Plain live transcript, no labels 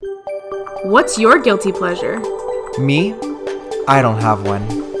What's your guilty pleasure? Me? I don't have one.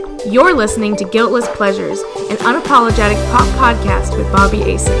 You're listening to Guiltless Pleasures, an unapologetic pop podcast with Bobby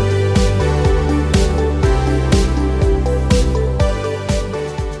Asen.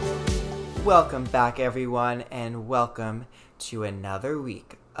 Welcome back, everyone, and welcome to another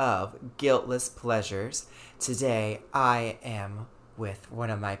week of Guiltless Pleasures. Today, I am with one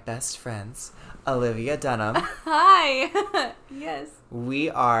of my best friends, Olivia Dunham. Hi! Yes. We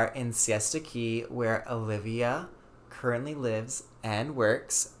are in Siesta Key, where Olivia currently lives and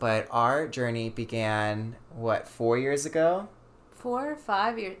works, but our journey began, 4 years ago? 4 or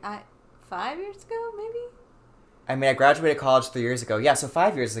 5 years? 5 years ago, maybe? I mean, I graduated college 3 years ago. Yeah, so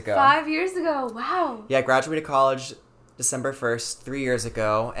 5 years ago. 5 years ago, wow. Yeah, I graduated college December 1st, 3 years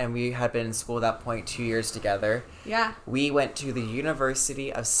ago, and we had been in school at that point 2 years together. Yeah. We went to the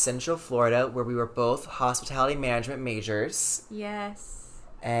University of Central Florida, where we were both hospitality management majors. Yes.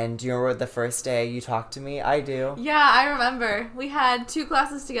 And do you remember the first day you talked to me? I do. Yeah, I remember. We had 2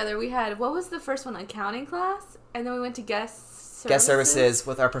 classes together. We had, what was the first one? Accounting class? And then we went to guest services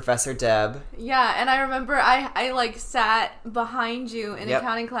with our professor, Deb. Yeah, and I remember I like sat behind you in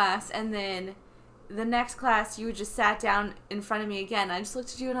accounting class, and then the next class you just sat down in front of me again. I just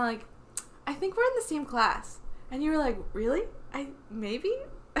looked at you and I'm like, I think we're in the same class. And you were like, really? Maybe?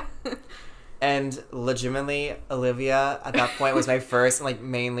 And legitimately, Olivia, at that point, was my first and,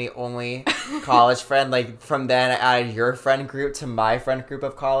 mainly only college friend. From then, I added your friend group to my friend group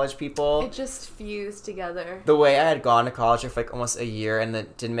of college people. It just fused together. The way I had gone to college for, almost a year and then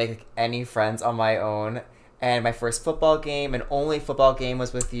didn't make, any friends on my own. And my first football game and only football game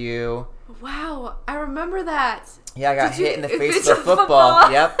was with you. Wow, I remember that. Yeah, I got hit in the face with a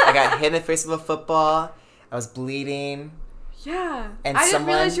football. Yep, I got hit in the face with a football. I was bleeding. Yeah. And I didn't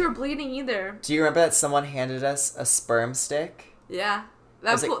realize you were bleeding either. Do you remember that someone handed us a sperm stick? Yeah.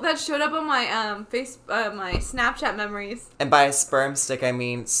 That showed up on my my Snapchat memories. And by a sperm stick, I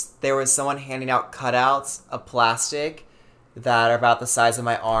mean there was someone handing out cutouts of plastic that are about the size of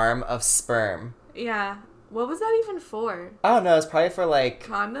my arm of sperm. Yeah. What was that even for? I don't know. It's probably for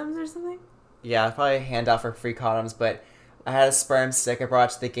condoms or something? Yeah, probably a handout for free condoms, but I had a sperm stick I brought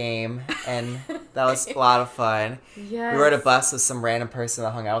to the game, and that was a lot of fun. Yes. We rode a bus with some random person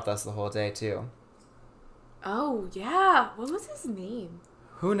that hung out with us the whole day, too. Oh, yeah. What was his name?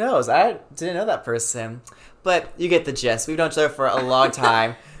 Who knows? I didn't know that person. But you get the gist. We've known each other for a long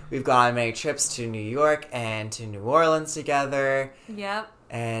time. We've gone on many trips to New York and to New Orleans together. Yep.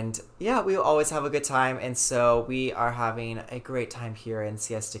 And yeah, we always have a good time. And so we are having a great time here in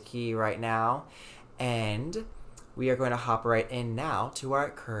Siesta Key right now. And we are going to hop right in now to our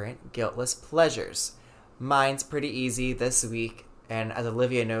current Guiltless Pleasures. Mine's pretty easy this week. And as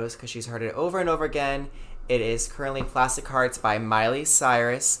Olivia knows, because she's heard it over and over again, it is currently Plastic Hearts by Miley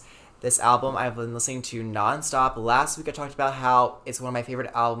Cyrus. This album I've been listening to nonstop. Last week I talked about how it's one of my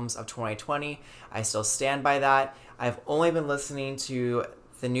favorite albums of 2020. I still stand by that. I've only been listening to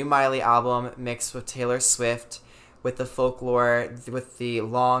the new Miley album mixed with Taylor Swift, with the folklore, with the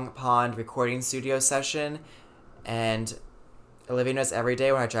Long Pond recording studio session. And Olivia knows every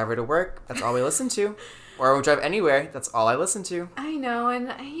day when I drive her to work, that's all we listen to. Or when we drive anywhere, that's all I listen to. I know,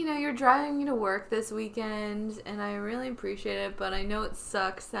 and you're driving me to work this weekend, and I really appreciate it, but I know it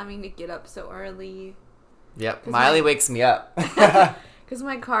sucks having to get up so early. Yep, Miley wakes me up. Because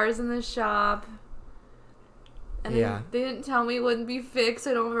my car's in the shop. And they didn't tell me it wouldn't be fixed.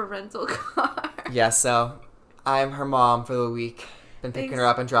 I don't have a rental car. Yeah, so I'm her mom for the week. Been picking her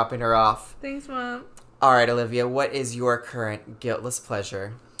up and dropping her off. Thanks, Mom. All right, Olivia, what is your current guiltless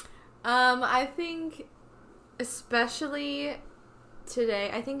pleasure? I think especially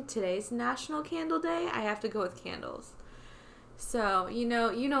today, I think today's National Candle Day. I have to go with candles. So, you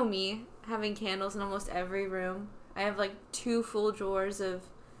know me, having candles in almost every room. I have 2 full drawers of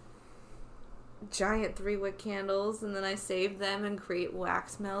giant 3-wick candles, and then I save them and create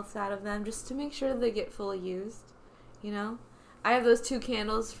wax melts out of them just to make sure that they get fully used, I have those 2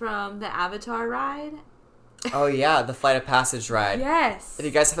 candles from the Avatar ride. Oh yeah, the Flight of Passage ride. Yes. If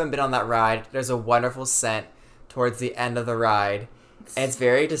you guys haven't been on that ride, there's a wonderful scent towards the end of the ride, and it's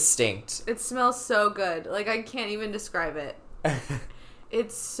very distinct. It smells so good. I can't even describe it.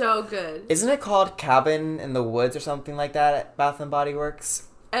 It's so good. Isn't it called Cabin in the Woods or something like that at Bath and Body Works?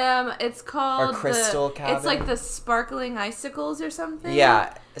 It's called or Crystal Cabin. It's like the sparkling icicles or something.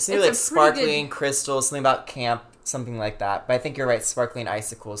 Yeah, it's like sparkling crystals, something about camp, something like that. But I think you're right. Sparkling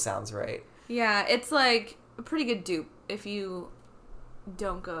icicles sounds right. Yeah, it's a pretty good dupe if you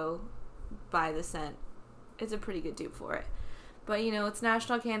don't go buy the scent. It's a pretty good dupe for it. But it's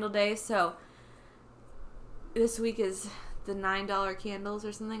National Candle Day, so this week is the $9 candles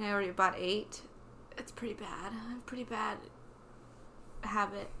or something. I already bought 8. It's pretty bad. I have pretty bad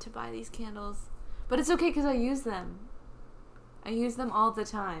habit to buy these candles. But it's okay because I use them. I use them all the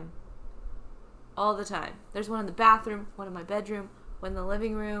time. All the time. There's one in the bathroom, one in my bedroom, one in the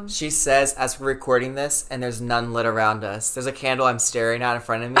living room. She says, as we're recording this, and there's none lit around us. There's a candle I'm staring at in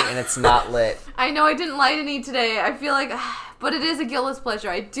front of me, and it's not lit. I know I didn't light any today. I feel like... But it is a guiltless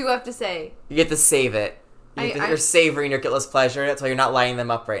pleasure. I do have to say. You get to save it. You're savoring your guiltless pleasure. That's why you're not lighting them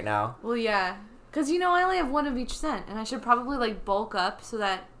up right now. Well, yeah. Because, I only have one of each scent. And I should probably, bulk up so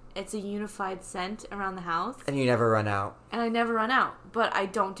that it's a unified scent around the house. And you never run out. And I never run out. But I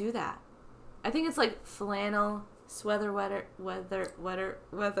don't do that. I think it's flannel, flannel, sweater, weather. Sweater,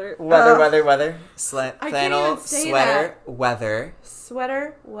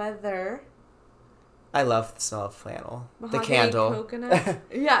 weather. I love the smell of flannel. Mahogany, the candle. Coconut.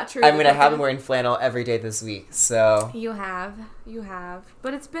 Yeah, true. I have been wearing flannel every day this week, so. You have.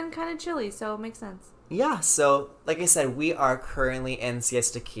 But it's been kind of chilly, so it makes sense. Yeah, so, like I said, we are currently in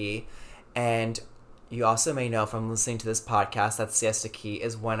Siesta Key, and you also may know from listening to this podcast that Siesta Key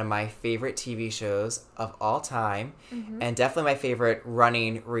is one of my favorite TV shows of all time, and definitely my favorite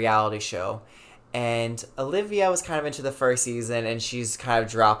running reality show. And Olivia was kind of into the first season, and she's kind of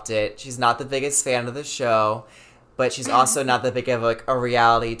dropped it. She's not the biggest fan of the show, but she's also not that big of a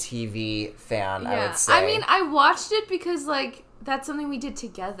reality TV fan, I would say. I mean, I watched it because, that's something we did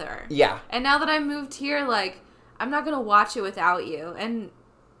together. Yeah. And now that I moved here, I'm not going to watch it without you. And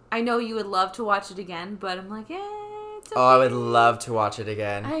I know you would love to watch it again, but I'm like, it's okay. Oh, I would love to watch it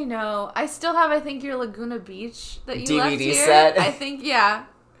again. I know. I still have, I think, your Laguna Beach that you left DVD here. set? I think, yeah.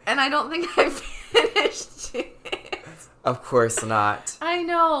 And I don't think I finished it. Of course not. I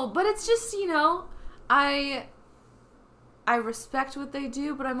know. But it's just, I respect what they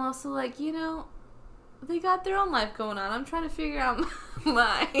do, but I'm also they got their own life going on. I'm trying to figure out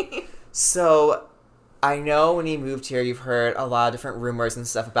mine. So, I know when you moved here, you've heard a lot of different rumors and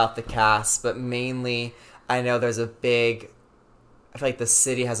stuff about the cast, but mainly, I know I feel like the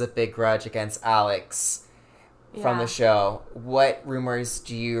city has a big grudge against Alex from the show. What rumors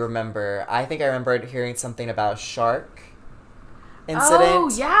do you remember? I think I remembered hearing something about a shark incident. Oh,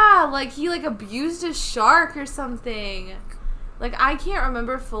 yeah. He, abused a shark or something. I can't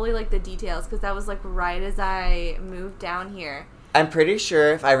remember fully, the details, because that was, right as I moved down here. I'm pretty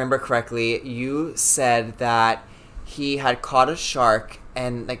sure, if I remember correctly, you said that he had caught a shark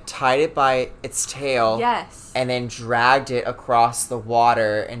and, tied it by its tail. Yes. And then dragged it across the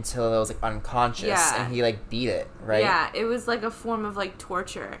water until it was, unconscious. Yeah. And he, beat it, right? Yeah, it was, a form of,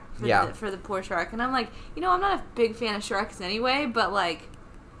 torture for the poor shark. And I'm I'm not a big fan of sharks anyway, but,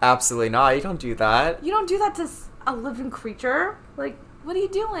 Absolutely not. You don't do that. You don't do that to a living creature. What are you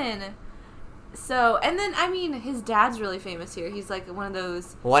doing? So, and then, his dad's really famous here. He's, one of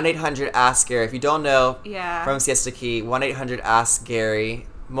those... 1-800-ASK-GARY. If you don't know from Siesta Key, 1-800-ASK-GARY,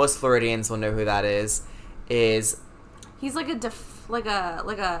 most Floridians will know who that is. He's like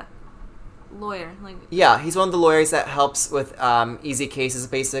a lawyer. Yeah, he's one of the lawyers that helps with easy cases,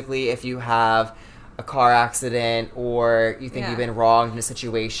 basically, if you have a car accident or you think you've been wronged in a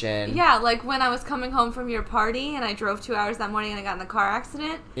situation. Yeah, when I was coming home from your party and I drove 2 hours that morning and I got in a car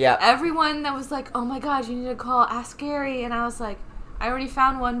accident. Yeah. Everyone that was oh my God, you need to call Ask Gary. And I was I already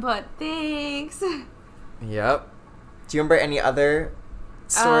found one, but thanks. Yep. Do you remember any other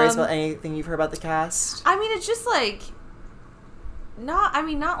stories about anything you've heard about the cast? It's just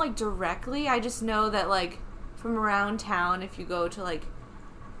not directly. I just know that from around town, if you go to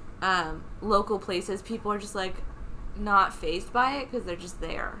local places, people are just not fazed by it because they're just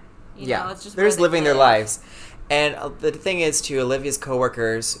there. You know, it's just they're just living their lives. And the thing is, too, Olivia's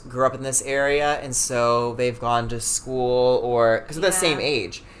coworkers grew up in this area, and so they've gone to school because they're the same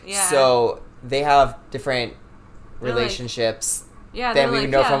age. Yeah. So they have different relationships than we would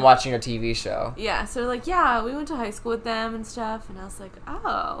know from watching a TV show. Yeah, so we went to high school with them and stuff, and I was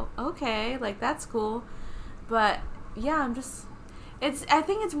oh, okay, that's cool. But, yeah, I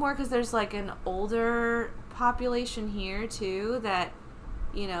think it's more because there's, an older population here, too, that,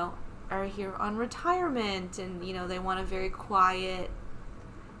 are here on retirement, and, they want a very quiet,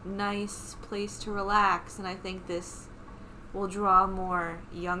 nice place to relax, and I think this will draw more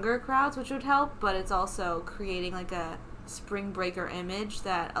younger crowds, which would help, but it's also creating, a spring breaker image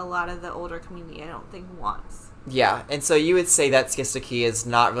that a lot of the older community, I don't think, wants. Yeah, and so you would say that Siesta Key is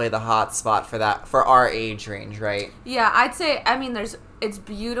not really the hot spot for our age range, right? Yeah, I'd say, it's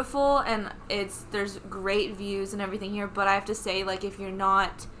beautiful, and there's great views and everything here, but I have to say, if you're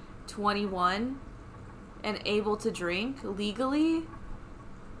not 21 and able to drink legally,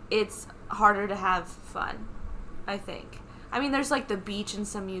 it's harder to have fun, I think. I mean, there's like the beach and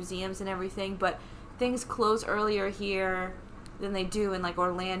some museums and everything, but things close earlier here than they do in like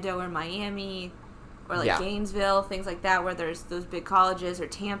Orlando or Miami or like Gainesville, things like that, where there's those big colleges, or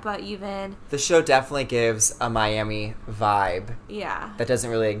Tampa even. The show definitely gives a Miami vibe. Yeah. That doesn't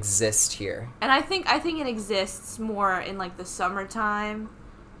really exist here. And I think it exists more in like the summertime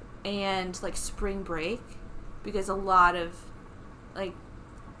and like spring break, because a lot of like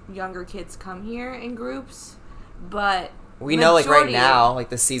younger kids come here in groups, but we know like right now, like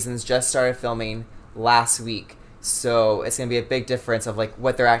the season's just started filming last week. So it's going to be a big difference of, like,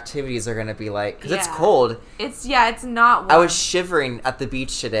 what their activities are going to be like. Because it's cold. It's not warm. I was shivering at the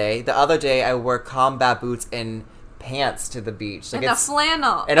beach today. The other day, I wore combat boots and pants to the beach. Like, and a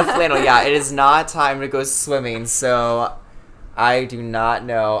flannel. And a flannel, yeah. It is not time to go swimming. So I do not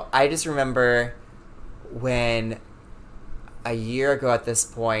know. I just remember when a year ago at this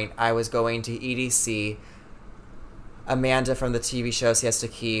point, I was going to EDC. Amanda from the TV show Siesta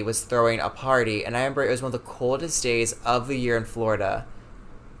Key was throwing a party, and I remember it was one of the coldest days of the year in Florida,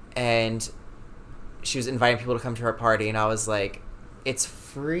 and she was inviting people to come to her party, and I was like, it's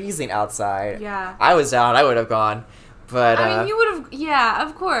freezing outside. Yeah. I was down. I would have gone, but I mean, you would have, yeah,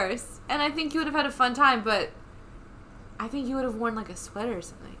 of course, and I think you would have had a fun time, but I think you would have worn like a sweater or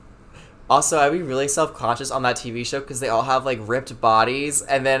something. Also, I'd be really self-conscious on that TV show because they all have, like, ripped bodies.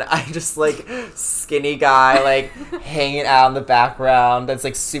 And then I'm just, like, skinny guy, like, hanging out in the background that's,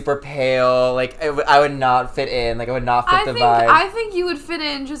 like, super pale. Like, I would not fit in. Like, I would not fit the vibe. I think you would fit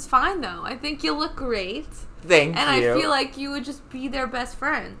in just fine, though. I think you look great. Thank you. And I feel like you would just be their best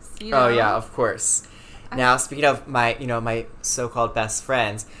friends, you know? Oh, yeah, of course. Now, speaking of my, my so-called best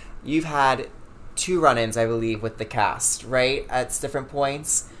friends, you've had 2 run-ins, I believe, with the cast, right? At different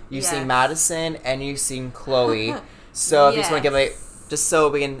points. You've seen Madison and you've seen Chloe. So if you just want to give just so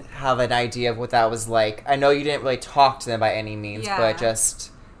we can have an idea of what that was like. I know you didn't really talk to them by any means, but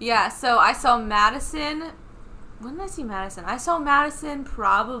just... Yeah, so I saw Madison... When did I see Madison? I saw Madison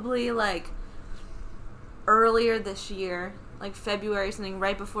probably, like, earlier this year. Like, February or something,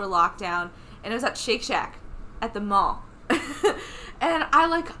 right before lockdown. And it was at Shake Shack at the mall. And I,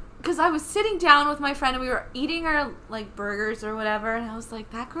 like... Because I was sitting down with my friend and we were eating our, like, burgers or whatever. And I was like,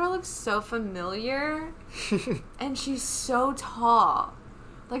 that girl looks so familiar. And she's so tall.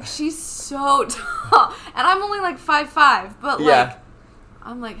 Like, she's so tall. And I'm only, like, 5'5". But, like,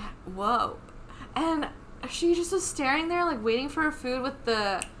 I'm like, whoa. And she just was staring there, like, waiting for her food with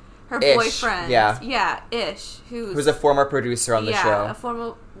her boyfriend. Yeah. Yeah, Ish. Who's a former producer on the show. Yeah, a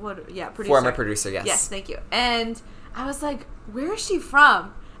former producer. Former producer, yes. Yes, thank you. And I was like, where is she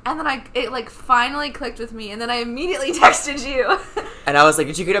from? And then it like finally clicked with me, and then I immediately texted you. And I was like,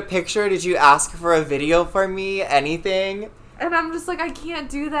 did you get a picture? Did you ask for a video for me? Anything? And I'm just like, I can't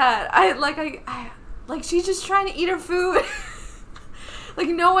do that. I she's just trying to eat her food. Like,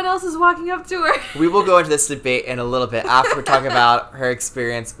 no one else is walking up to her. We will go into this debate in a little bit after we talk about her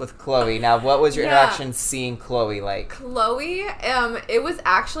experience with Chloe. Now, what was your interaction seeing Chloe like? Chloe, it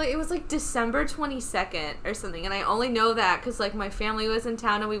was like December 22nd or something. And I only know that because, like, my family was in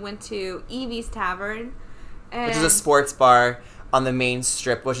town and we went to Evie's Tavern. Which is a sports bar on the main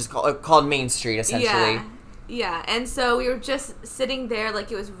strip, which is called Main Street, essentially. Yeah. And so we were just sitting there,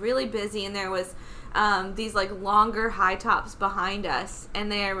 like, it was really busy, and there was... these like longer high tops behind us,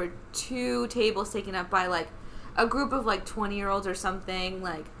 and there were 2 tables taken up by like a group of like 20-year-olds or something,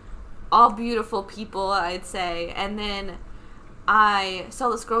 like all beautiful people, I'd say. And then I saw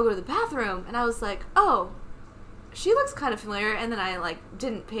this girl go to the bathroom, and I was like, oh, she looks kind of familiar. And then I like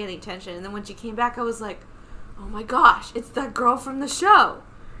didn't pay any attention, and then when she came back, I was like, oh my gosh, it's that girl from the show.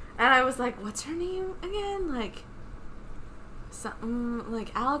 And I was like, what's her name again? Like something like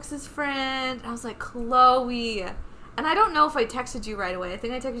Alex's friend. I was like, Chloe. And I don't know if I texted you right away. I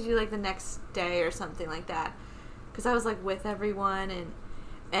think I texted you like the next day or something like that, because I was like with everyone,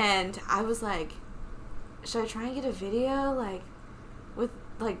 and I was like, should I try and get a video like with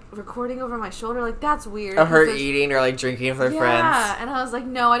like recording over my shoulder? Like, that's weird. Of her eating or like drinking with her friends. Yeah, and I was like,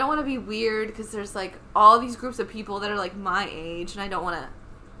 no, I don't want to be weird, because there's like all these groups of people that are like my age, and I don't want to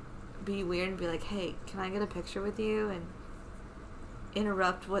be weird and be like, hey, can I get a picture with you and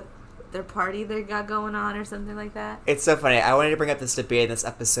interrupt what their party they got going on or something like that. It's so funny. I wanted to bring up this debate in this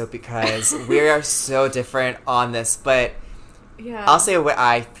episode because we are so different on this, but I'll say what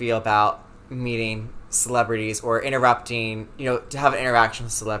I feel about meeting celebrities or interrupting, to have an interaction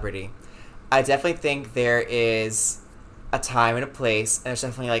with a celebrity. I definitely think there is a time and a place, and there's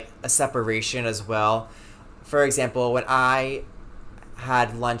definitely like a separation as well. For example, when I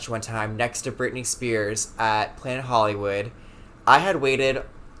had lunch one time next to Britney Spears at Planet Hollywood, I had waited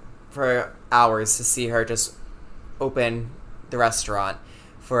for hours to see her just open the restaurant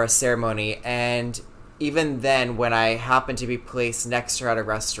for a ceremony. And even then, when I happened to be placed next to her at a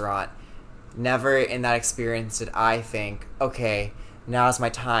restaurant, never in that experience did I think, okay, now's my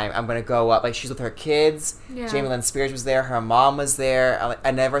time. I'm going to go up. Like, she's with her kids. Yeah. Miley Spears was there. Her mom was there.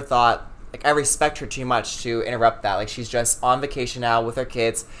 I never thought, like, I respect her too much to interrupt that. Like, she's just on vacation now with her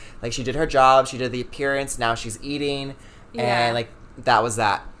kids. Like, she did her job. She did the appearance. Now she's eating. Yeah. And, like, that was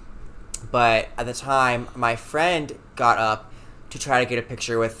that. But at the time, my friend got up to try to get a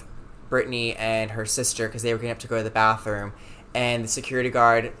picture with Britney and her sister because they were getting up to go to the bathroom. And the security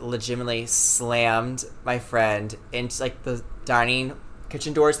guard legitimately slammed my friend into, like, the dining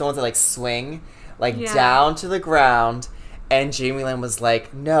kitchen doors, the ones that, like, swing, like, down to the ground. And Jamie Lynn was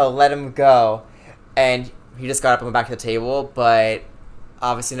like, no, let him go. And he just got up and went back to the table, but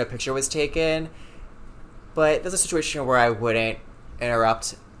obviously no picture was taken. But there's a situation where I wouldn't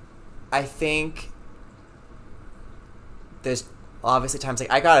interrupt. I think there's obviously times,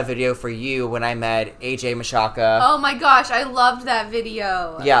 like, I got a video for you when I met AJ Mashaka. Oh my gosh, I loved that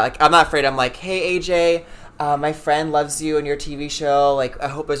video. Yeah, like, I'm not afraid. I'm like, hey, AJ, my friend loves you and your TV show. Like, I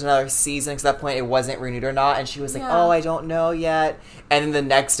hope there's another season, because at that point it wasn't renewed or not. And she was like, oh, I don't know yet. And then the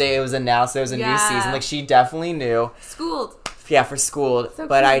next day it was announced there was a new season. Like, she definitely knew. Schooled. Yeah, for Schooled. So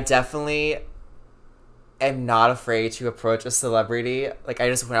but cute. I definitely am not afraid to approach a celebrity. Like, I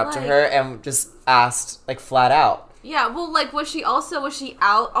just went up to her and just asked, like, flat out. Yeah, well, like, was she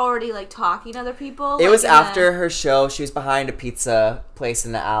out already, like, talking to other people? It was after her show. She was behind a pizza place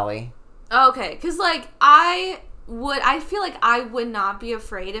in the alley. Okay, because, like, I feel like I would not be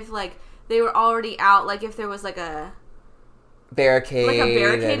afraid if, like, they were already out, like, if there was, like, a barricade. Like, a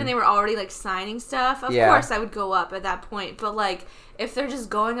barricade and they were already, like, signing stuff. Of course I would go up at that point. But, like, if they're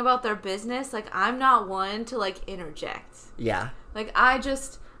just going about their business, like, I'm not one to, like, interject. Yeah. Like, I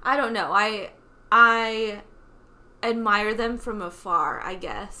don't know. I admire them from afar, I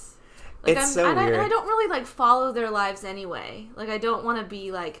guess. Like, it's so weird. I don't really, like, follow their lives anyway. Like, I don't want to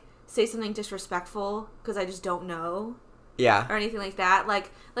be, like, say something disrespectful because I just don't know. Yeah. Or anything like that.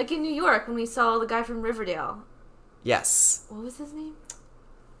 Like in New York when we saw the guy from Riverdale. Yes. What was his name?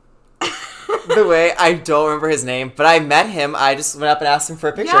 The way, I don't remember his name, but I met him. I just went up and asked him for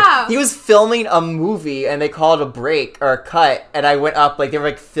a picture. Yeah. He was filming a movie, and they called a break or a cut, and I went up, like, they were,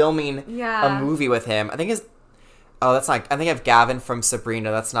 like, filming a movie with him. I think his... Oh, that's not... I think I have Gavin from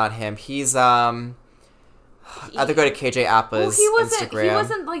Sabrina. That's not him. He's, I have to go to KJ Appa's Instagram. He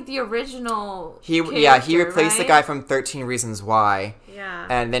wasn't, like, the original he replaced the guy from 13 Reasons Why. Yeah.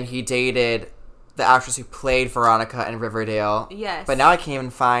 And then he dated the actress who played Veronica in Riverdale. Yes. But now I can't even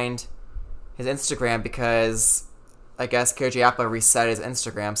find his Instagram because I guess KJ Appa reset his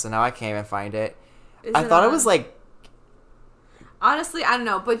Instagram, so now I can't even find it. I thought it was, like... Honestly, I don't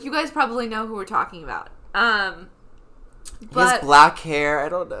know, but you guys probably know who we're talking about. He has black hair. I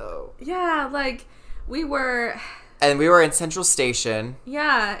don't know. Yeah, like... We were in Central Station.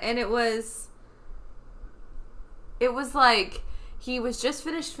 Yeah, and it was like he was just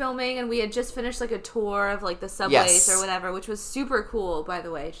finished filming and we had just finished like a tour of like the subways or whatever, which was super cool, by the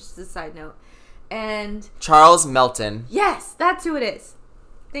way, just as a side note. And Charles Melton. Yes, that's who it is.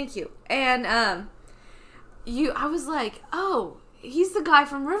 Thank you. And I was like, "Oh, he's the guy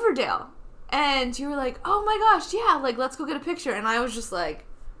from Riverdale." And you were like, "Oh my gosh, yeah, like let's go get a picture." And I was just like,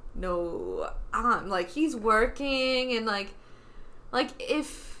 no, like he's working and like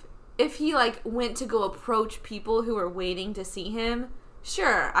if he like went to go approach people who were waiting to see him,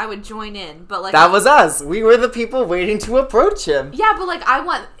 sure, I would join in, but like that was us. We were the people waiting to approach him. Yeah, but like I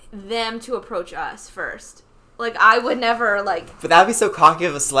want them to approach us first. Like I would never like. But that'd be so cocky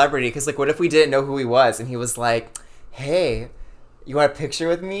of a celebrity because like what if we didn't know who he was and he was like, "Hey, you want a picture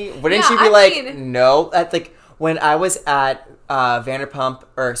with me?" Wouldn't you be no? At like when I was at Pump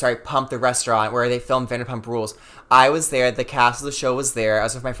the restaurant where they filmed Vanderpump Rules. I was there. The cast of the show was there. I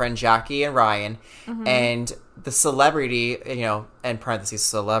was with my friend Jackie and Ryan, and the celebrity, in parentheses,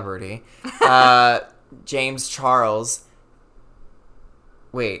 celebrity, James Charles.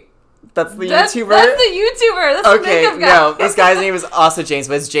 Wait, that's the YouTuber? That's the YouTuber. That's okay, the guy. No, this guy's name is also James,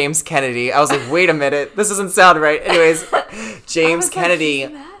 but it's James Kennedy. I was like, wait a minute, this doesn't sound right. Anyways, James Kennedy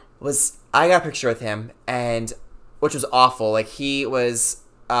I got a picture with him, and which was awful. Like, he was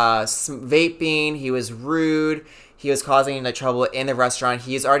vaping, he was rude, he was causing like trouble in the restaurant.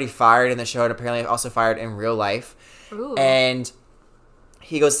 He is already fired in the show and apparently also fired in real life. Ooh. And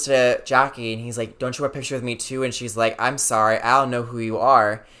he goes to Jackie and he's like, "Don't you want a picture with me too?" And she's like, "I'm sorry, I don't know who you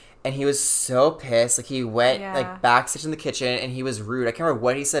are." And he was so pissed. Like, he went like backstage in the kitchen and he was rude. I can't remember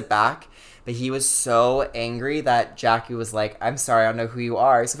what he said back, but he was so angry that Jackie was like, "I'm sorry, I don't know who you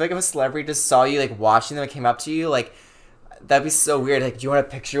are." So if like if a celebrity just saw you like watching them and came up to you, like That'd be so weird. Like, do you want a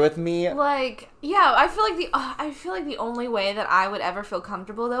picture with me? Like, yeah, I feel like the only way that I would ever feel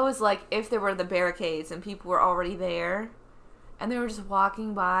comfortable though is like if there were the barricades and people were already there, and they were just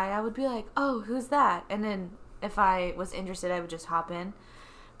walking by. I would be like, oh, who's that? And then if I was interested, I would just hop in.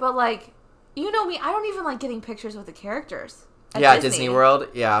 But like, you know me, I don't even like getting pictures with the characters. At Disney World.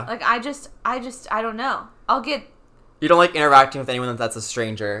 Yeah. Like I don't know. You don't like interacting with anyone that's a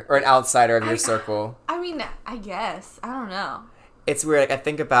stranger or an outsider of your circle. I mean, I guess. I don't know. It's weird. Like, I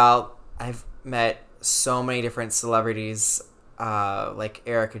think about, I've met so many different celebrities, like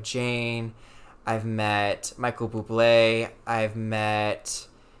Erica Jane. I've met Michael Bublé. I've met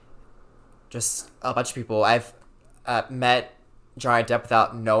just a bunch of people. I've met Johnny Depp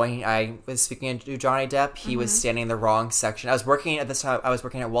without knowing I was speaking to Johnny Depp. He was standing in the wrong section. I was working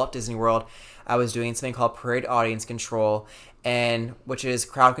at Walt Disney World. I was doing something called parade audience control, which is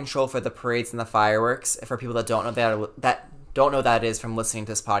crowd control for the parades and the fireworks. For people that don't know that it is from listening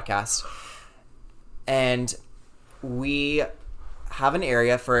to this podcast, and we have an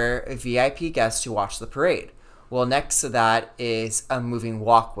area for VIP guests to watch the parade. Well, next to that is a moving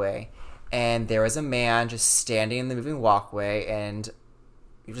walkway, and there was a man just standing in the moving walkway, and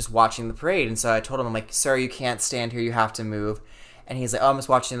you're just watching the parade. And so I told him, I'm like, sir, you can't stand here. You have to move. And he's like, oh, I'm just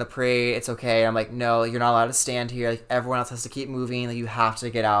watching the parade. It's okay. And I'm like, no, you're not allowed to stand here. Like, everyone else has to keep moving. Like, you have to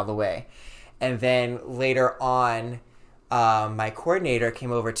get out of the way. And then later on, my coordinator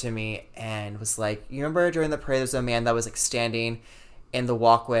came over to me and was like, you remember during the parade, there was a man that was like standing in the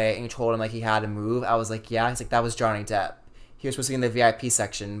walkway and you told him like he had to move? I was like, yeah. He's like, that was Johnny Depp. He was supposed to be in the VIP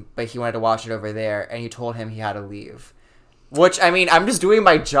section, but he wanted to watch it over there. And you told him he had to leave. Which, I mean, I'm just doing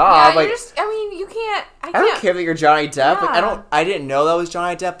my job. Yeah, like, you can't. I don't care that you're Johnny Depp. Yeah. Like, I didn't know that was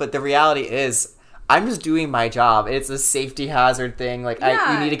Johnny Depp, but the reality is, I'm just doing my job. It's a safety hazard thing. Like,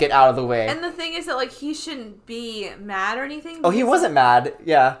 you need to get out of the way. And the thing is that, like, he shouldn't be mad or anything. Oh, he wasn't mad.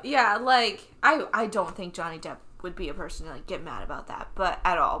 Yeah. Yeah, like, I don't think Johnny Depp would be a person to, like, get mad about that, but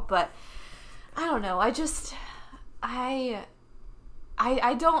at all. But, I don't know. I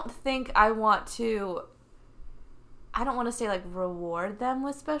don't think I want to... I don't want to say, like, reward them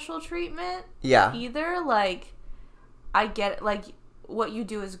with special treatment. Yeah. Either. Like, I get it. Like, what you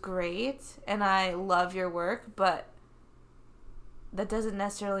do is great, and I love your work, but that doesn't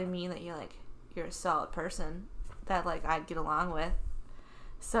necessarily mean that you're a solid person that, like, I'd get along with.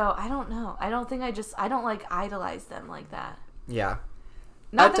 So, I don't know. I don't, like, idolize them like that. Yeah.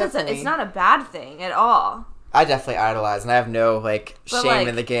 Not that it's not a bad thing at all. I definitely idolize, and I have no, like, shame like,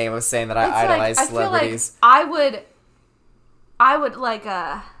 in the game of saying that I idolize celebrities. I feel like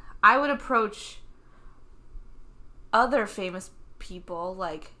I would approach other famous people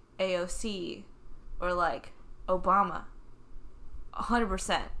like AOC or like Obama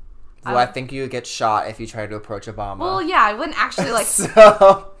 100%. Well, I think you would get shot if you tried to approach Obama. Well, yeah, I wouldn't actually like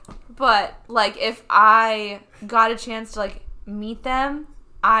so... But like if I got a chance to like meet them,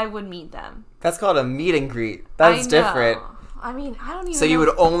 I would meet them. That's called a meet and greet. That's different. I mean, I don't even So you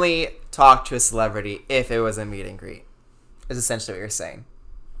would only talk to a celebrity if it was a meet and greet. Is essentially what you're saying.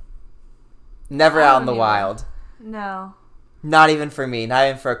 Never out in the wild. No. Not even for me. Not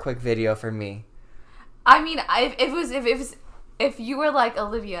even for a quick video for me. I mean, if you were like,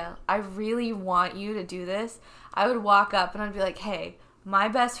 Olivia, I really want you to do this, I would walk up and I'd be like, hey, my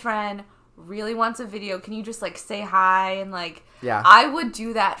best friend really wants a video. Can you just like say hi and like? Yeah. I would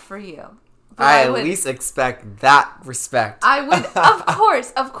do that for you. But I at least expect that respect. I would,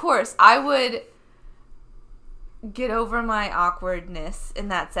 of course, I would get over my awkwardness in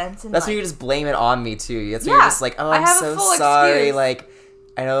that sense. And that's why you just blame it on me too. That's why you're just like, oh, I'm so sorry. Excuse. Like,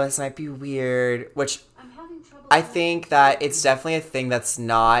 I know this might be weird, which I think that it's definitely a thing that's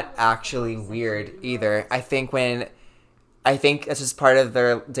not actually weird either. I think that's just part of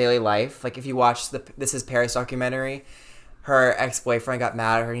their daily life. Like if you watch the This Is Paris documentary, her ex-boyfriend got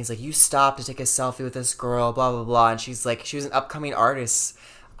mad at her and he's like, you stopped to take a selfie with this girl, blah, blah, blah. And she's like, she was an upcoming artist.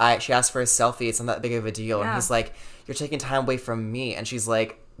 She asked for a selfie. It's not that big of a deal. Yeah. And he's like, you're taking time away from me. And she's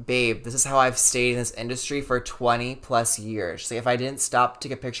like, babe, this is how I've stayed in this industry for 20 plus years. She's like, if I didn't stop to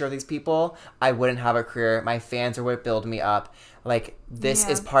take a picture of these people, I wouldn't have a career. My fans are what build me up. Like, this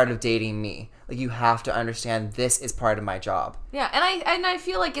is part of dating me. Like, you have to understand this is part of my job. Yeah, and I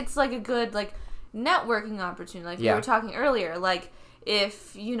feel like it's like a good like networking opportunity. Like we were talking earlier. Like,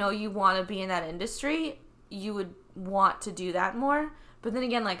 if you want to be in that industry, you would want to do that more. But then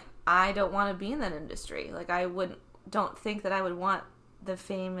again, like, I don't want to be in that industry. Like, don't think that I would want the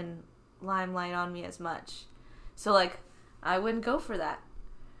fame and limelight on me as much. So, like, I wouldn't go for that.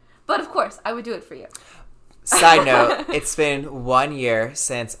 But, of course, I would do it for you. Side note, it's been 1 year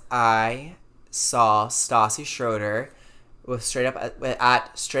since I saw Stassi Schroeder with Straight Up with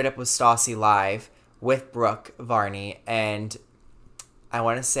Stassi Live with Brooke Varney. And I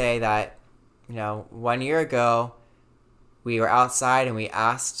want to say that, 1 year ago, we were outside and we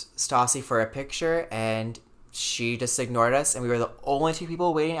asked Stassi for a picture, and she just ignored us, and we were the only two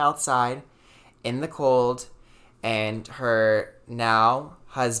people waiting outside in the cold, and her now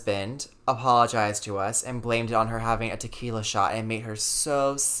husband apologized to us and blamed it on her having a tequila shot, and it made her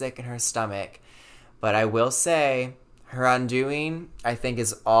so sick in her stomach. But I will say, her undoing, I think,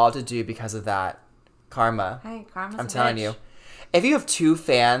 is all to do because of that. Karma. Hey, karma's I'm telling you. If you have two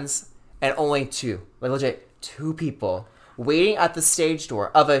fans, and only two, like legit, two people waiting at the stage door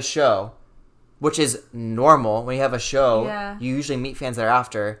of a show, which is normal when you have a show, you usually meet fans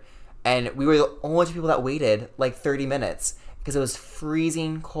thereafter, and we were the only two people that waited like 30 minutes because it was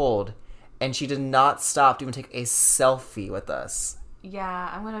freezing cold, and she did not stop to even take a selfie with us.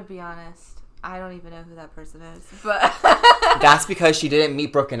 Yeah, I'm gonna be honest. I don't even know who that person is, but that's because she didn't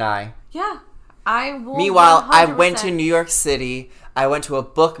meet Brooke and I. Yeah, I will. Meanwhile, 100%. I went to New York City. I went to a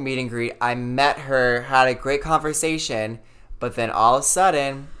book meet and greet. I met her, had a great conversation, but then all of a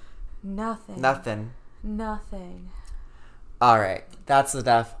sudden, Nothing. All right, that's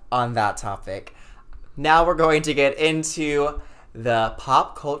enough on that topic. Now we're going to get into the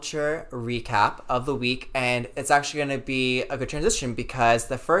pop culture recap of the week, and it's actually going to be a good transition because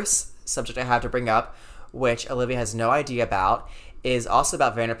the first subject I have to bring up, which Olivia has no idea about, is also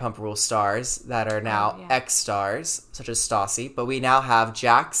about Vanderpump Rules stars that are now ex-stars, such as Stassi, but we now have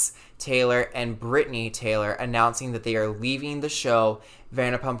Jax Taylor and Britney Taylor announcing that they are leaving the show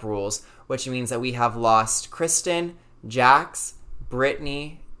Vanderpump Rules, which means that we have lost Kristen, Jax,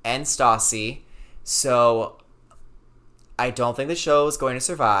 Britney, and Stassi. So I don't think the show is going to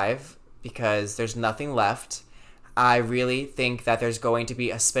survive because there's nothing left. I really think that there's going to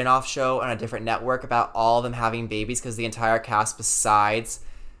be a spin-off show on a different network about all of them having babies because the entire cast besides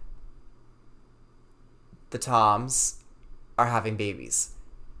the Toms are having babies.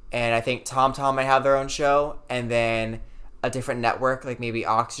 And I think Tom might have their own show, and then a different network, like maybe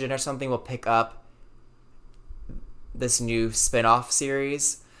Oxygen or something, will pick up this new spin-off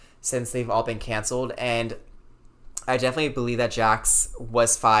series since they've all been canceled. And I definitely believe that Jax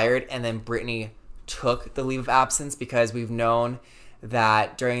was fired and then Britney took the leave of absence because we've known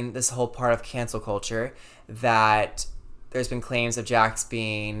that during this whole part of cancel culture that there's been claims of Jax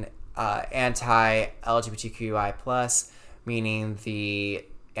being anti-LGBTQI+, meaning the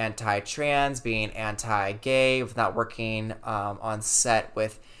anti-trans, being anti-gay, with not working on set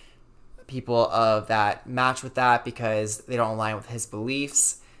with people of that match with that because they don't align with his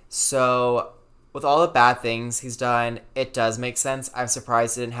beliefs. So with all the bad things he's done, it does make sense. I'm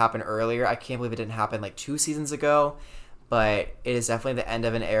surprised it didn't happen earlier. I can't believe it didn't happen like 2 seasons ago, but it is definitely the end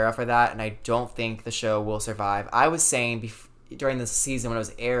of an era for that, and I don't think the show will survive. I was saying during the season when it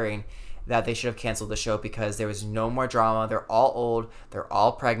was airing that they should have canceled the show because there was no more drama. They're all old. They're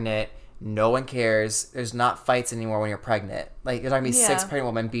all pregnant. No one cares. There's not fights anymore when you're pregnant. Like, there's not going to be 6 pregnant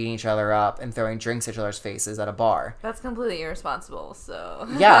women beating each other up and throwing drinks at each other's faces at a bar. That's completely irresponsible, so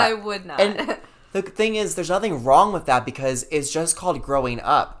yeah. I would not. And the thing is, there's nothing wrong with that because it's just called growing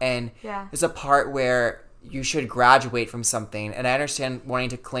up. And there's a part where you should graduate from something. And I understand wanting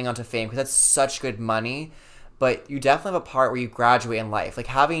to cling onto fame because that's such good money. But you definitely have a part where you graduate in life. Like,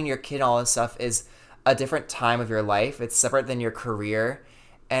 having your kid and all this stuff is a different time of your life. It's separate than your career.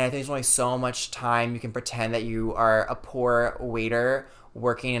 And I think there's only so much time you can pretend that you are a poor waiter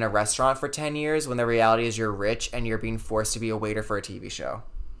working in a restaurant for 10 years when the reality is you're rich and you're being forced to be a waiter for a TV show.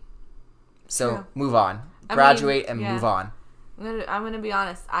 So move on. Graduate and move on. I'm gonna be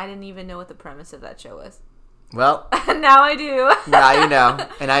honest. I didn't even know what the premise of that show was. Well. Now I do. Now you know.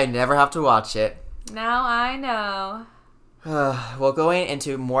 And I never have to watch it. Now I know. Well, going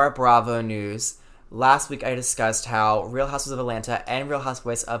into more Bravo news, last week I discussed how Real Housewives of Atlanta and Real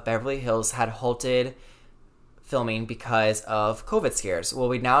Housewives of Beverly Hills had halted filming because of COVID scares. Well,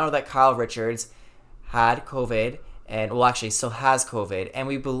 we now know that Kyle Richards had COVID and, well, actually still has COVID, and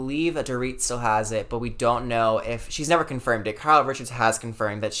we believe that Dorit still has it, but we don't know if, she's never confirmed it. Kyle Richards has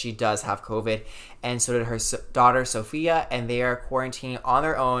confirmed that she does have COVID, and so did her daughter Sophia, and they are quarantining on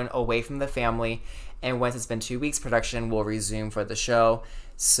their own away from the family, and once it's been 2 weeks, production will resume for the show.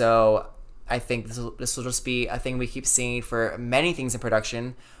 So I think this will just be a thing we keep seeing for many things in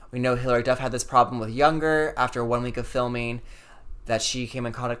production. We know Hilary Duff had this problem with Younger after 1 week of filming, that she came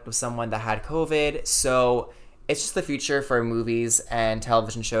in contact with someone that had COVID. So it's just the future for movies and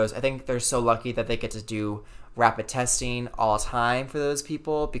television shows. I think they're so lucky that they get to do rapid testing all the time for those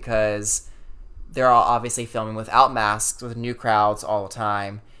people because they're all obviously filming without masks with new crowds all the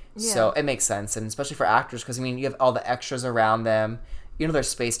time. So it makes sense, and especially for actors, because, I mean, you have all the extras around them. You know, they're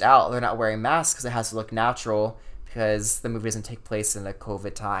spaced out. They're not wearing masks because it has to look natural because the movie doesn't take place in a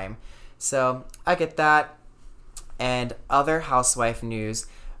COVID time. So I get that. And other housewife news,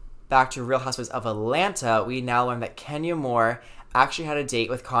 back to Real Housewives of Atlanta, we now learn that Kenya Moore actually had a date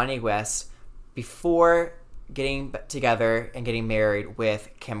with Kanye West before getting together and getting married with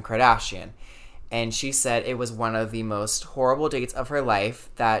Kim Kardashian. And she said it was one of the most horrible dates of her life,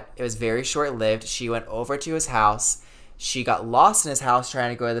 that it was very short-lived. She went over to his house. She got lost in his house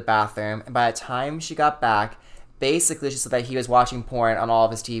trying to go to the bathroom. And by the time she got back, basically she said that he was watching porn on all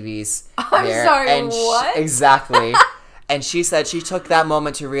of his TVs. I'm sorry, and what? Exactly. And she said she took that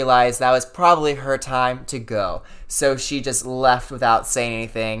moment to realize that was probably her time to go. So she just left without saying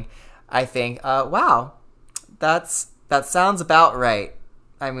anything. I think, wow, that sounds about right.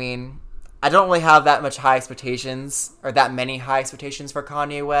 I mean, I don't really have that much high expectations, or that many high expectations for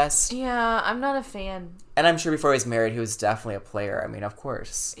Kanye West. Yeah, I'm not a fan. And I'm sure before he was married, he was definitely a player. I mean, of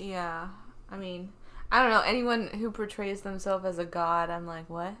course. Yeah. I mean, I don't know. Anyone who portrays themselves as a god, I'm like,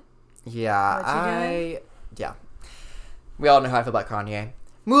 what? Yeah, yeah. We all know how I feel about Kanye.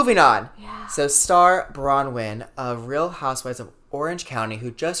 Moving on. Yeah. So Star Bronwyn of Real Housewives of Orange County,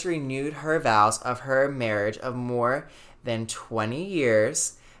 who just renewed her vows of her marriage of more than 20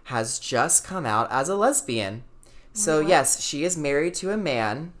 years, has just come out as a lesbian. So yes, she is married to a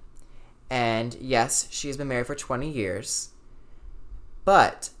man, and yes, she has been married for 20 years.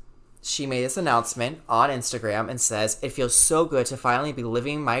 But she made this announcement on Instagram and says, "It feels so good to finally be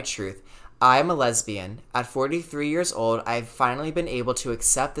living my truth. I am a lesbian. At 43 years old, I've finally been able to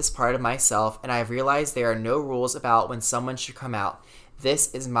accept this part of myself, and I've realized there are no rules about when someone should come out.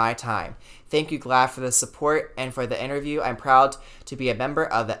 This is my time. Thank you, Glad, for the support and for the interview. I'm proud to be a member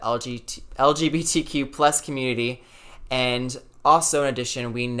of the LGBTQ plus community." And also, in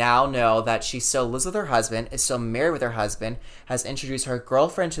addition, we now know that she still lives with her husband, is still married with her husband, has introduced her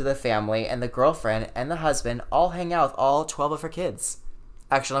girlfriend to the family, and the girlfriend and the husband all hang out with all 12 of her kids.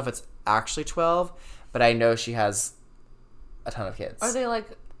 Actually, I don't know if it's actually 12, but I know she has a ton of kids. Are they like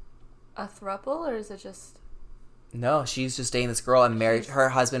a throuple, or is it just... No, she's just dating this girl and married. Her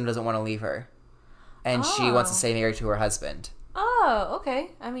husband doesn't want to leave her. And she wants to stay married to her husband. Oh,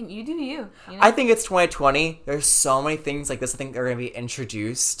 okay. I mean, you do you. You know? I think it's 2020. There's so many things like this I think are going to be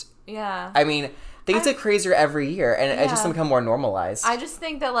introduced. Yeah. I mean, things get crazier every year, and it's just become more normalized. I just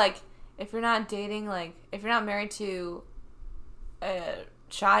think that, like, if you're not dating, like, if you're not married to a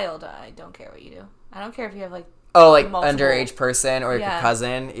child, I don't care what you do. I don't care if you have, like, underage person or your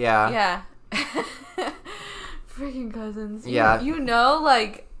cousin. Yeah. Freaking cousins. Yeah. You know,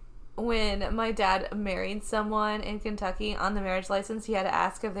 like, when my dad married someone in Kentucky, on the marriage license, he had to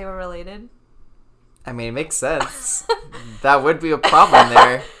ask if they were related. I mean, it makes sense. That would be a problem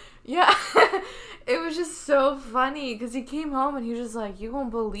there. Yeah. It was just so funny because he came home and he was just like, you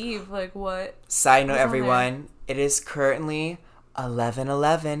won't believe, like, what. Side note, everyone, it is currently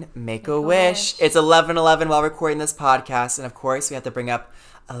 11:11. Make a wish. It's 11:11 while recording this podcast, and of course, we have to bring up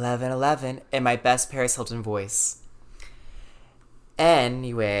 11:11 in my best Paris Hilton voice.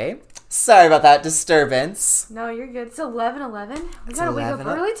 Anyway, sorry about that disturbance. No, you're good. It's 11:11. We gotta wake up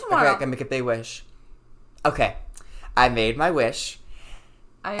early tomorrow. Okay, I can make a big wish. Okay, I made my wish.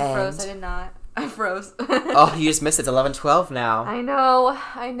 I froze. I did not. I froze. Oh, you just missed it. It's 11:12 now. I know.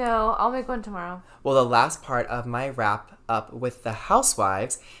 I'll make one tomorrow. Well, the last part of my wrap up with the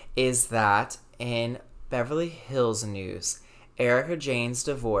Housewives is that in Beverly Hills news, Erica Jane's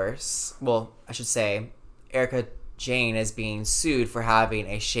divorce, well, I should say, Erica Jane is being sued for having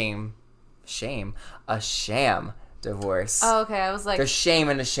a sham divorce. Oh, okay. I was like... There's shame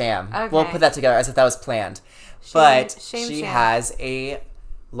in a sham. Okay. We'll put that together as if that was planned. She has a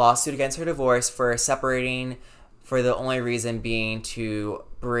lawsuit against her divorce for separating, for the only reason being to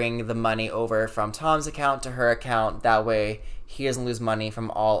bring the money over from Tom's account to her account. That way he doesn't lose money from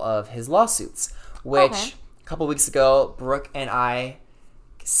all of his lawsuits. Which, a couple weeks ago, Brooke and I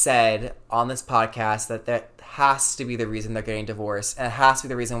said on this podcast that has to be the reason they're getting divorced. And it has to be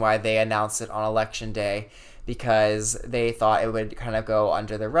the reason why they announced it on Election Day. Because they thought it would kind of go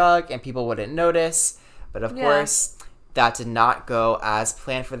under the rug and people wouldn't notice. But of course, that did not go as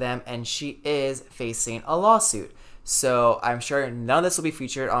planned for them. And she is facing a lawsuit. So I'm sure none of this will be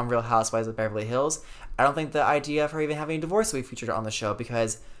featured on Real Housewives of Beverly Hills. I don't think the idea of her even having a divorce will be featured on the show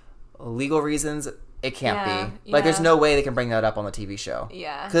because legal reasons, it can't be. Like, there's no way they can bring that up on the TV show.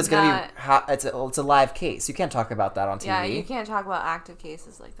 Yeah. Because it's going to be, it's a live case. You can't talk about that on TV. Yeah, you can't talk about active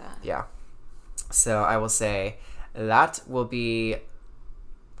cases like that. Yeah. So I will say that will be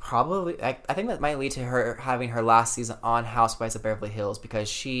probably, I think that might lead to her having her last season on Housewives of Beverly Hills, because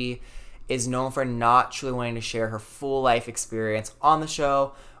she is known for not truly wanting to share her full life experience on the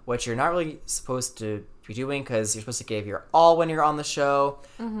show, which you're not really supposed to be doing because you're supposed to give your all when you're on the show.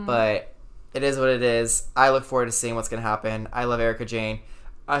 But it is what it is. I look forward to seeing what's going to happen. I love Erica Jane.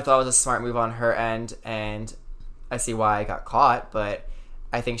 I thought it was a smart move on her end, and I see why I got caught, but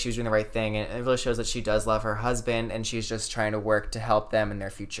I think she was doing the right thing, and it really shows that she does love her husband, and she's just trying to work to help them in their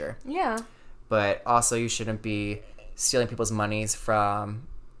future. Yeah. But also, you shouldn't be stealing people's monies from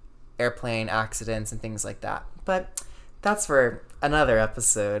airplane accidents and things like that. But that's for another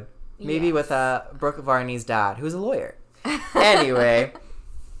episode. Maybe with Brooke Varney's dad, who's a lawyer. Anyway,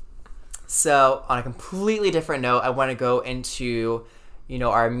 so on a completely different note, I want to go into,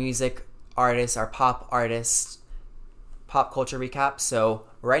 our music artists, our pop artists, pop culture recap. So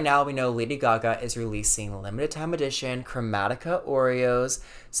right now we know Lady Gaga is releasing limited time edition Chromatica Oreos.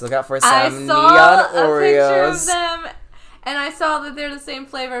 So look out for some neon Oreos. I saw a picture of them, and I saw that they're the same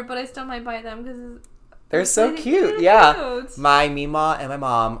flavor, but I still might buy them because they're so cute. Yeah. My Meemaw and my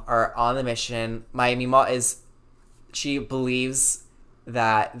mom are on the mission. My Meemaw she believes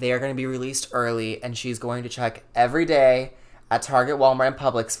that they are going to be released early, and she's going to check every day at Target, Walmart, and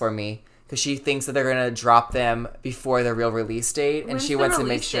Publix for me, because she thinks that they're going to drop them before the real release date, and she wants to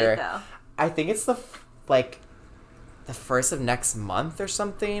make sure. I think it's the first of next month or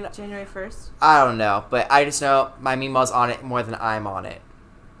something. January 1st? I don't know, but I just know my Meemaw's on it more than I'm on it.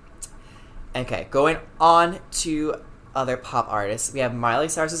 Okay, going on to other pop artists. We have Miley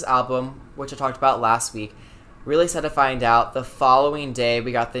Cyrus's album, which I talked about last week. Really sad to find out the following day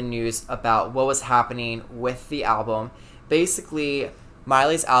we got the news about what was happening with the album. Basically,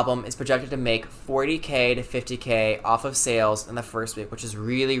 Miley's album is projected to make $40K to $50K off of sales in the first week, which is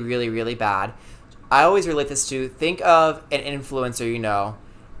really, really, really bad. I always relate this to, think of an influencer,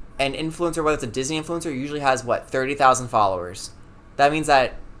 An influencer, whether it's a Disney influencer, usually has, 30,000 followers. That means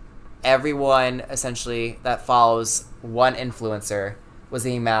that everyone, essentially, that follows one influencer was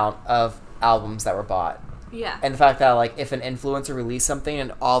the amount of albums that were bought. Yeah. And the fact that, if an influencer released something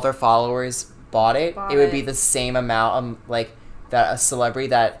and all their followers bought it would be the same amount of, that a celebrity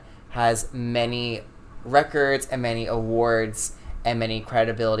that has many records and many awards and many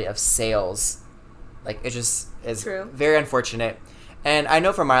credibility of sales. It just is very unfortunate. And I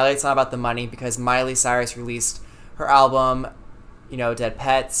know for Miley, it's not about the money, because Miley Cyrus released her album, Dead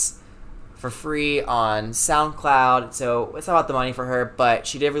Pets, for free on SoundCloud. So it's not about the money for her, but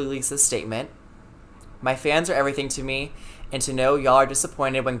she did release this statement. My fans are everything to me, and to know y'all are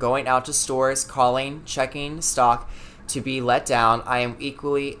disappointed when going out to stores, calling, checking stock, to be let down, I am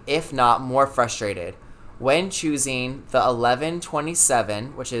equally, if not more frustrated. When choosing the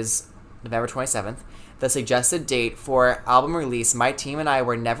 11/27, which is November 27th, the suggested date for album release, my team and I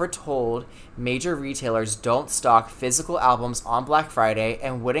were never told major retailers don't stock physical albums on Black Friday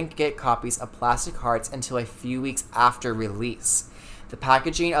and wouldn't get copies of Plastic Hearts until a few weeks after release. The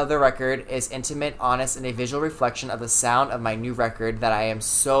packaging of the record is intimate, honest, and a visual reflection of the sound of my new record that I am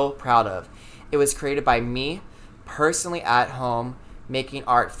so proud of. It was created by me, personally at home, making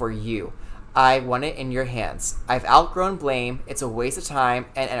art for you. I want it in your hands. I've outgrown blame. It's a waste of time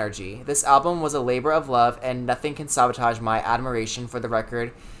and energy. This album was a labor of love, and nothing can sabotage my admiration for the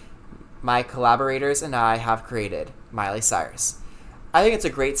record my collaborators and I have created. Miley Cyrus. I think it's a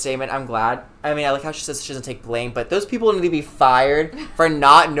great statement. I'm glad. I like how she says she doesn't take blame, but those people need to be fired for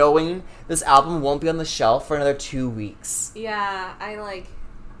not knowing this album won't be on the shelf for another 2 weeks. Yeah,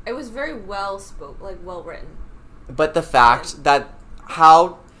 it was very well written. But the fact that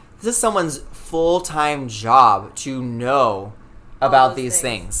this is someone's full-time job to know about these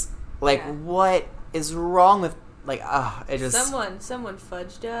things. What is wrong with, it just... Someone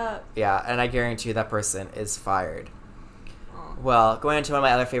fudged up. Yeah, and I guarantee you that person is fired. Well, going into one of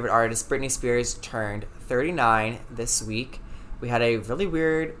my other favorite artists, Britney Spears turned 39 this week. We had a really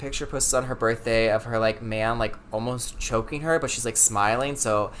weird picture posted on her birthday of her, man, almost choking her, but she's, smiling,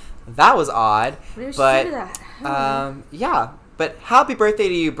 so that was odd. Maybe she did that. Yeah. But happy birthday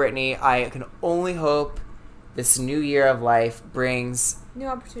to you, Britney. I can only hope this new year of life brings new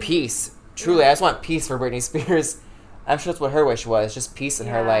opportunities. Peace. Truly, I just want peace for Britney Spears. I'm sure that's what her wish was, just peace in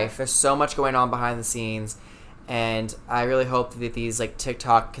her life. There's so much going on behind the scenes. And I really hope that these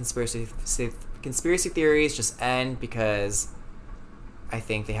TikTok conspiracy theories just end, because I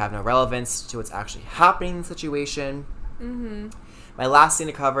think they have no relevance to what's actually happening in the situation. Mm-hmm. My last thing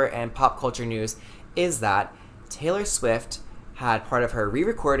to cover in pop culture news is that Taylor Swift had part of her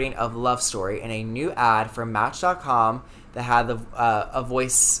re-recording of Love Story in a new ad for Match.com that had a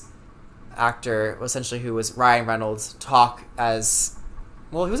voice actor, essentially, who was Ryan Reynolds, talk as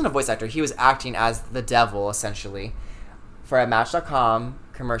well, he wasn't a voice actor. He was acting as the devil, essentially, for a Match.com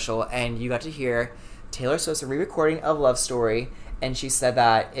commercial. And you got to hear Taylor Swift's re-recording of Love Story. And she said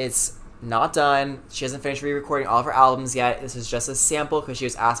that it's not done. She hasn't finished re-recording all of her albums yet. This is just a sample because she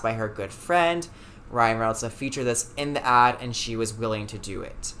was asked by her good friend, Ryan Reynolds, to feature this in the ad. And she was willing to do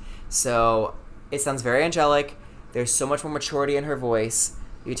it. So it sounds very angelic. There's so much more maturity in her voice.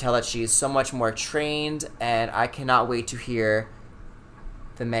 You tell that she's so much more trained, and I cannot wait to hear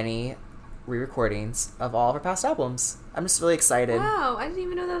the many re-recordings of all of her past albums. I'm just really excited. Wow, I didn't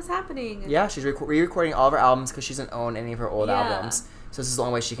even know that was happening. Yeah, she's re-recording all of her albums because she doesn't own any of her old albums. So this is the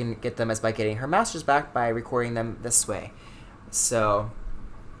only way she can get them is by getting her masters back by recording them this way. So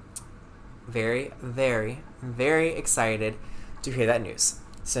very, very, very excited to hear that news.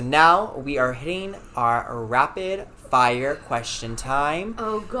 So now we are hitting our rapid fire question time.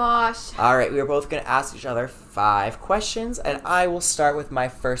 Oh gosh. All right, we are both going to ask each other 5 questions, and I will start with my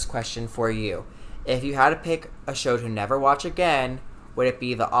first question for you. If you had to pick a show to never watch again, would it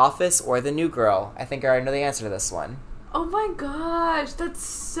be The Office or The New Girl? I think I already know the answer to this one. Oh my gosh, that's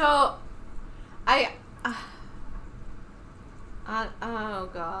so... oh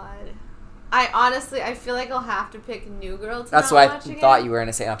god. I feel like I'll have to pick New Girl to That's not what watch I again. thought you were going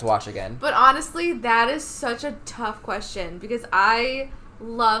to say not to watch again. But honestly, that is such a tough question because I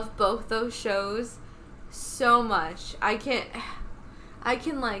love both those shows so much. I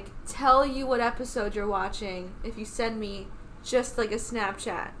can like tell you what episode you're watching if you send me just like a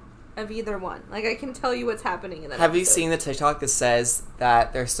Snapchat of either one. Like I can tell you what's happening in that Have episode. you seen the TikTok that says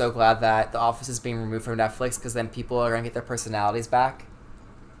that they're so glad that The Office is being removed from Netflix because then people are going to get their personalities back?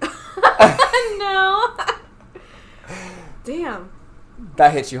 No. Damn.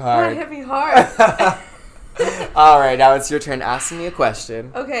 That hit you hard. That hit me hard. All right, now it's your turn asking me a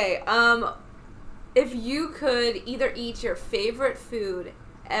question. Okay, if you could either eat your favorite food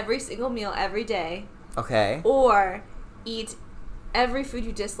every single meal every day, Okay. or eat every food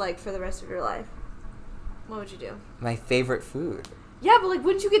you dislike for the rest of your life, what would you do? My favorite food. Yeah, but like,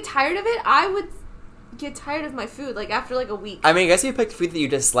 wouldn't you get tired of it? I would get tired of my food like after like a week. I mean, I guess if you picked food that you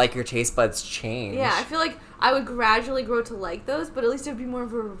dislike, your taste buds change. Yeah, I feel like I would gradually grow to like those, but at least it would be more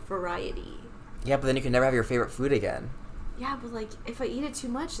of a variety. Yeah, but then you can never have your favorite food again. Yeah, but like if I eat it too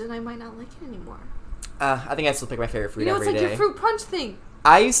much, then I might not like it anymore. I think I'd still pick my favorite food every day. It's like your fruit punch thing.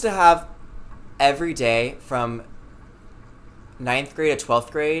 I used to have every day from 9th grade to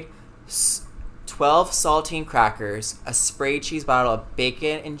 12th grade 12 saltine crackers, a spray cheese bottle of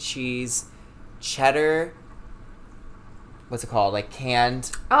bacon and cheese, cheddar, what's it called? Like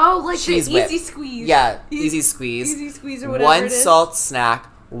canned like cheese the whip. Easy Squeeze. Yeah, Easy Squeeze. Easy Squeeze or whatever One it is. salt snack,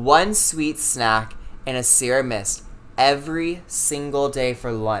 one sweet snack, and a Sierra Mist every single day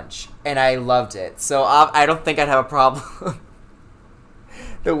for lunch. And I loved it. So I don't think I'd have a problem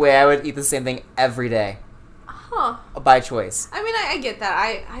the way I would eat the same thing every day. Huh. By choice. I mean, I get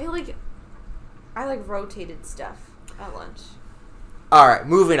that. I like rotated stuff at lunch. Alright,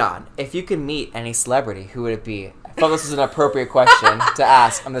 moving on. If you could meet any celebrity, who would it be? I thought this was an appropriate question to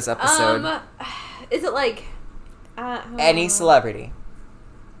ask on this episode. Is it like... any celebrity.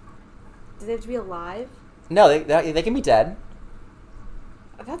 Do they have to be alive? No, they can be dead.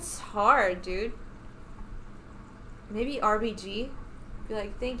 That's hard, dude. Maybe RBG? Be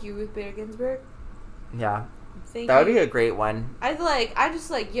like, thank you, Ruth Bader Ginsburg. Yeah. Thank That you. would be a great one. I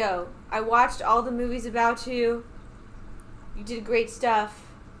just like, yo, I watched all the movies about you. You did great stuff.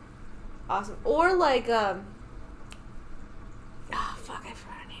 Awesome. Or like, oh, fuck, I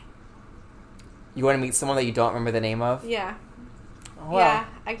forgot her name. You want to meet someone that you don't remember the name of? Yeah. Oh, wow. Yeah,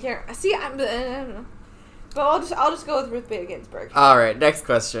 I can't. See, I don't know. But I'll just go with Ruth Bader Ginsburg. Alright, next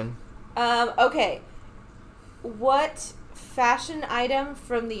question. Okay. What fashion item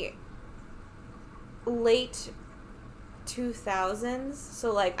from the late 2000s,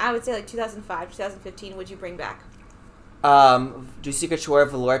 so like I would say like 2005, 2015, would you bring back? Juicy Couture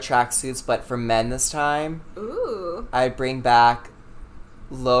velour tracksuits, but for men this time. Ooh. I'd bring back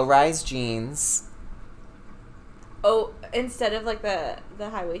low-rise jeans. Oh, instead of like the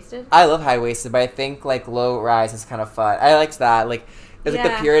high-waisted? I love high-waisted, but I think like low-rise is kind of fun. I liked that. Like, there's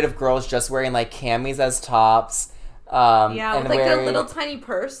like the period of girls just wearing like camis as tops. Yeah, and with like wearing, a little tiny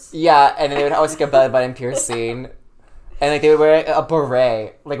purse. Yeah, and then they would always like a belly button piercing. And like they would wear a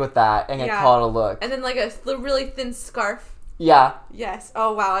beret, like with that, and like call it a look. And then like a really thin scarf. Yeah. Yes.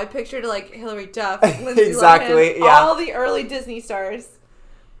 Oh wow, I pictured like Hilary Duff, Lindsay Exactly. Lohan, Yeah. all the early Disney stars.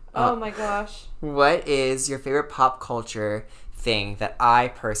 Oh my gosh. What is your favorite pop culture thing that I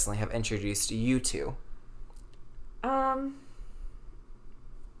personally have introduced you to?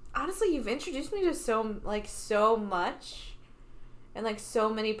 Honestly, you've introduced me to so much, and like so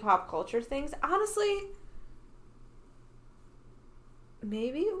many pop culture things. Honestly,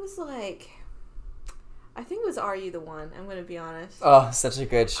 maybe it was like, I think it was Are You the One? I'm gonna be honest. Oh, such a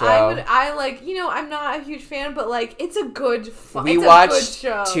good show. I'm not a huge fan, but like it's a good fun. We it's watched a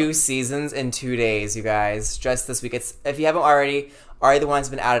good show. 2 seasons in 2 days, you guys. Just this week. If you haven't already, Are You the One's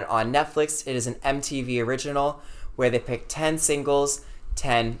been added on Netflix. It is an MTV original where they pick 10 singles,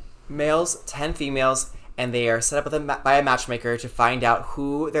 10 males, 10 females, and they are set up by a matchmaker to find out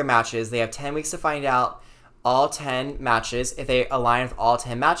who their match is. They have 10 weeks to find out all 10 matches. If they align with all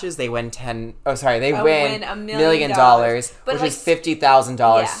 10 matches, they win win $1 million, which is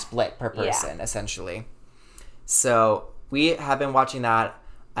 $50,000 split per person, essentially. So we have been watching that.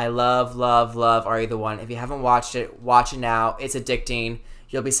 I love Are You the One? If you haven't watched it, watch it now. It's addicting.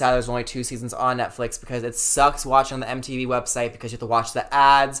 You'll be sad there's only 2 seasons on Netflix because it sucks watching on the MTV website because you have to watch the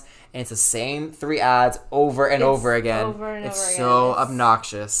ads, and it's the same 3 ads over and over again. It's so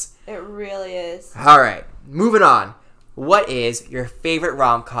obnoxious. It really is. All right, moving on. What is your favorite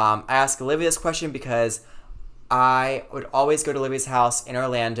rom-com? I ask Olivia this question because I would always go to Olivia's house in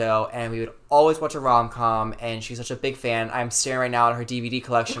Orlando, and we would always watch a rom-com, and she's such a big fan. I'm staring right now at her DVD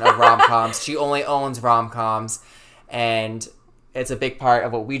collection of rom-coms. She only owns rom-coms, and it's a big part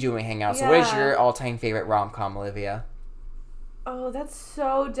of what we do when we hang out. So what is your all-time favorite rom-com, Olivia? Oh, that's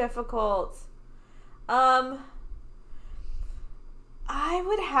so difficult. I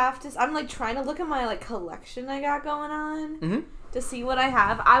would have to... I'm, like, trying to look at my, like, collection I got going on to see what I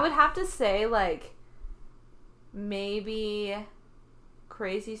have. I would have to say, like, maybe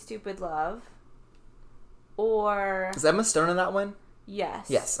Crazy Stupid Love or... Is Emma Stone in that one? Yes.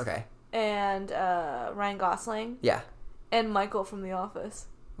 Yes, okay. And Ryan Gosling. Yeah. And Michael from The Office.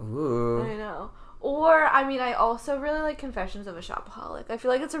 Ooh. I know. Or, I mean, I also really like Confessions of a Shopaholic. I feel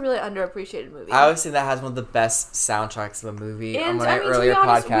like it's a really underappreciated movie. I always think that has one of the best soundtracks of a movie on one of our earlier to be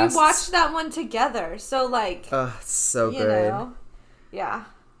honest, podcasts. we watched that one together, so, like... Oh, it's so good. Know, yeah.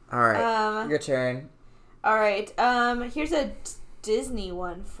 All right, your turn. All right, here's a Disney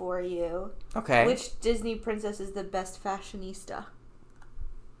one for you. Okay. Which Disney princess is the best fashionista?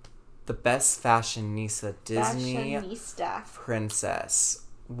 The best fashionista, Disney princess.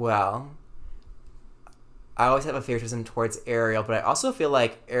 Well, I always have a favoritism towards Ariel, but I also feel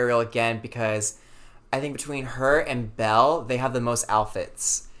like Ariel again because I think between her and Belle, they have the most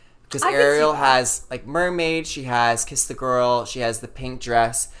outfits. Because Ariel has like mermaid, she has Kiss the Girl, she has the pink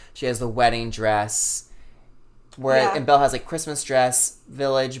dress, she has the wedding dress. And Belle has like Christmas dress,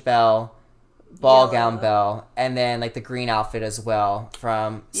 Village Belle, ball gown Belle, and then like the green outfit as well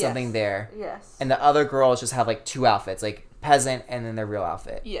from Something There. Yes. And the other girls just have like 2 outfits, like peasant and then their real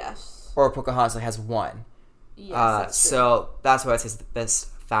outfit. Yes. Or Pocahontas like has 1. Yes, that's so that's why I say is the best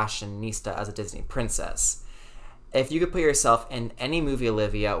fashionista as a Disney princess. If you could put yourself in any movie,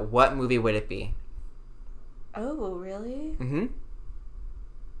 Olivia, what movie would it be? Oh, really? Mm-hmm.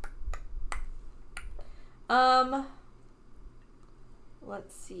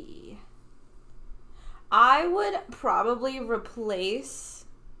 Let's see. I would probably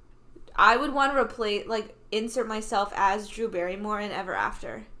like, insert myself as Drew Barrymore in Ever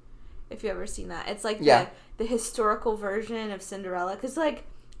After. If you've ever seen that. It's like the historical version of Cinderella. Because, like,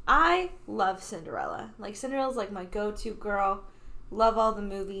 I love Cinderella. Like, Cinderella's, like, my go-to girl. Love all the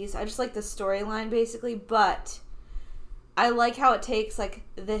movies. I just like the storyline, basically. But I like how it takes, like,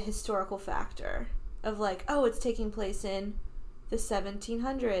 the historical factor of, like, oh, it's taking place in the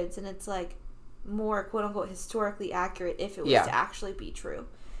 1700s. And it's, like, more, quote-unquote, historically accurate if it was to actually be true.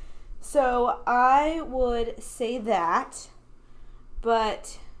 So I would say that.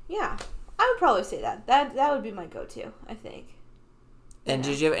 But... yeah, I would probably say that. That would be my go-to, I think. And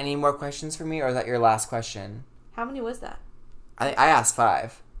did you have any more questions for me, or is that your last question? How many was that? I asked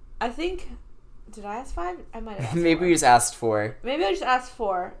 5. I think... did I ask 5? I might have asked Maybe 4. you just asked 4. Maybe I just asked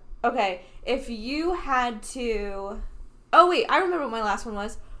 4. Okay, if you had to... oh, wait, I remember what my last one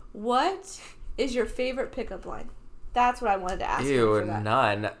was. What is your favorite pickup line? That's what I wanted to ask you for that.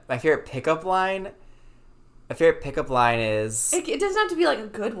 None. My favorite pickup line... my favorite pickup line is... It doesn't have to be, like, a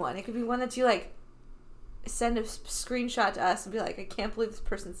good one. It could be one that you, like, send a screenshot to us and be like, I can't believe this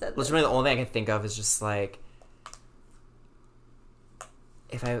person said this. Literally, the only thing I can think of is just, like...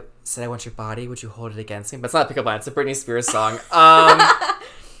 if I said I want your body, would you hold it against me? But it's not a pickup line. It's a Britney Spears song.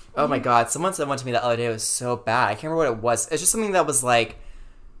 Oh, my God. Someone said one to me the other day. It was so bad. I can't remember what it was. It's just something that was, like...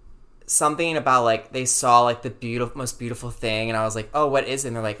 something about, like, they saw, like, the most beautiful thing, and I was like, oh, what is it?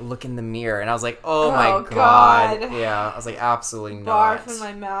 And they're like, look in the mirror. And I was like, oh my God. Yeah, I was like, absolutely not. Barf in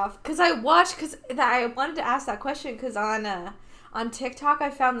my mouth. Because I wanted to ask that question, because on TikTok, I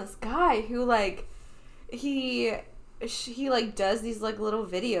found this guy who, like, he he like does these like little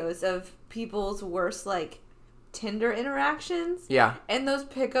videos of people's worst like Tinder interactions. Yeah. And those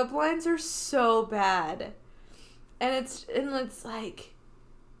pickup lines are so bad. And it's like,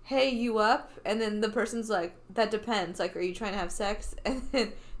 hey, you up? And then the person's like, that depends. Like, are you trying to have sex? And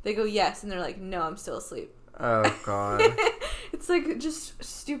then they go, yes. And they're like, no, I'm still asleep. Oh, God. It's like just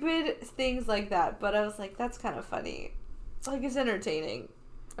stupid things like that. But I was like, that's kind of funny. Like, it's entertaining.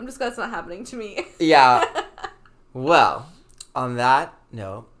 I'm just glad it's not happening to me. Yeah. Well, on that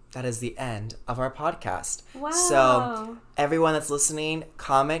note, that is the end of our podcast. Wow. So, everyone that's listening,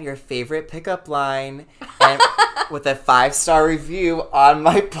 comment your favorite pickup line and with a 5-star review on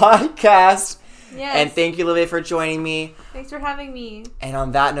my podcast. Yes. And thank you, Olivia, for joining me. Thanks for having me. And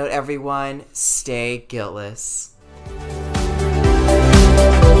on that note, everyone, stay guiltless.